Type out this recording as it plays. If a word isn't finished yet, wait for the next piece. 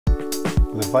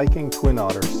The Viking Twin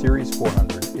Otter Series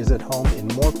 400 is at home in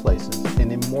more places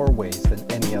and in more ways than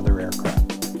any other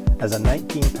aircraft. As a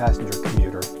 19-passenger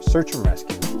commuter, search and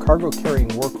rescue, cargo-carrying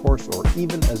workhorse, or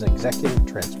even as an executive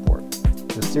transport,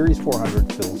 the Series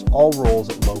 400 fills all roles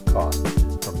at low cost,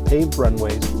 from paved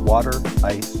runways, water,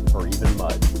 ice, or even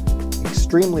mud.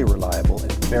 Extremely reliable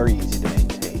and very easy to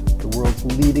maintain, the world's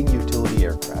leading utility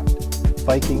aircraft,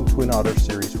 Viking Twin Otter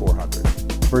Series 400.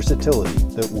 Versatility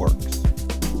that works.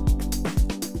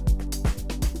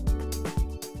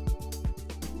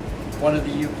 One of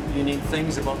the unique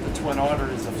things about the Twin Otter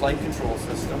is the flight control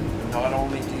system. Not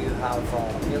only do you have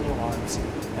ailerons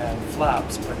and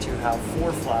flaps, but you have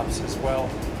 4 flaps as well,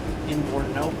 inboard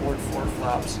and outboard 4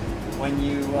 flaps. When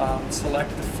you select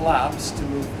the flaps to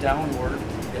move downward,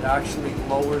 it actually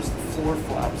lowers the 4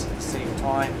 flaps at the same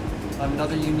time.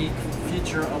 Another unique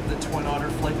feature of the Twin Otter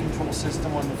flight control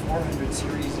system on the 400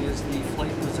 series is the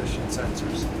flight position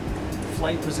sensors.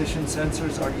 Flight position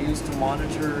sensors are used to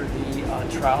monitor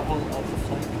the travel of the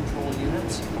flight control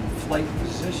units. Flight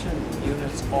position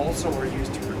units also are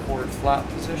used to record flap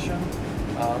position.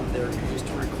 They're used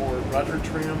to record rudder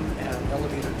trim and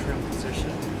elevator trim position,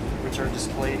 which are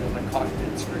displayed on the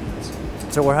cockpit screens.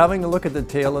 So we're having a look at the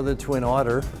tail of the Twin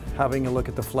Otter, having a look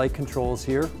at the flight controls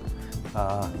here.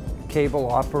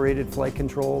 Cable-operated flight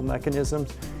control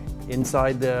mechanisms.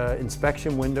 Inside the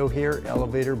inspection window here,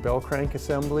 elevator bell crank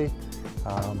assembly.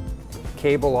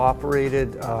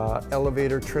 Cable-operated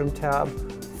elevator trim tab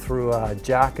through a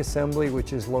jack assembly,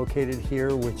 which is located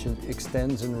here, which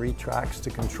extends and retracts to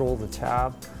control the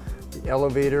tab. The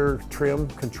elevator trim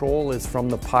control is from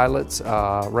the pilot's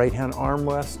right-hand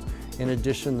armrest. In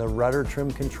addition, the rudder trim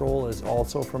control is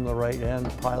also from the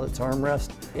right-hand pilot's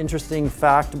armrest. Interesting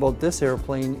fact about this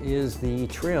airplane is the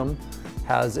trim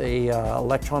has a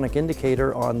electronic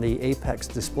indicator on the apex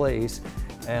displays,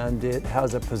 and it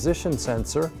has a position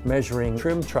sensor measuring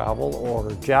trim travel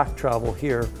or jack travel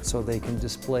here, so they can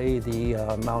display the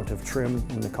amount of trim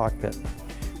in the cockpit.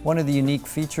 One of the unique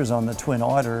features on the Twin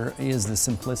Otter is the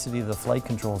simplicity of the flight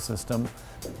control system,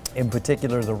 in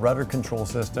particular the rudder control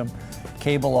system.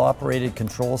 Cable-operated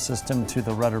control system to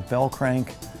the rudder bell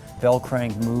crank. Bell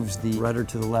crank moves the rudder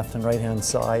to the left and right-hand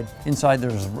side. Inside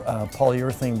there's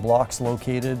polyurethane blocks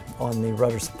located on the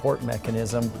rudder support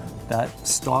mechanism that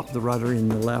stop the rudder in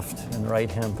the left and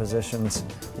right-hand positions.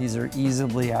 These are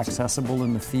easily accessible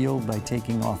in the field by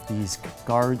taking off these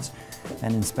guards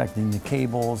and inspecting the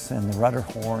cables and the rudder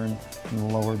horn and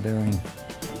the lower bearing.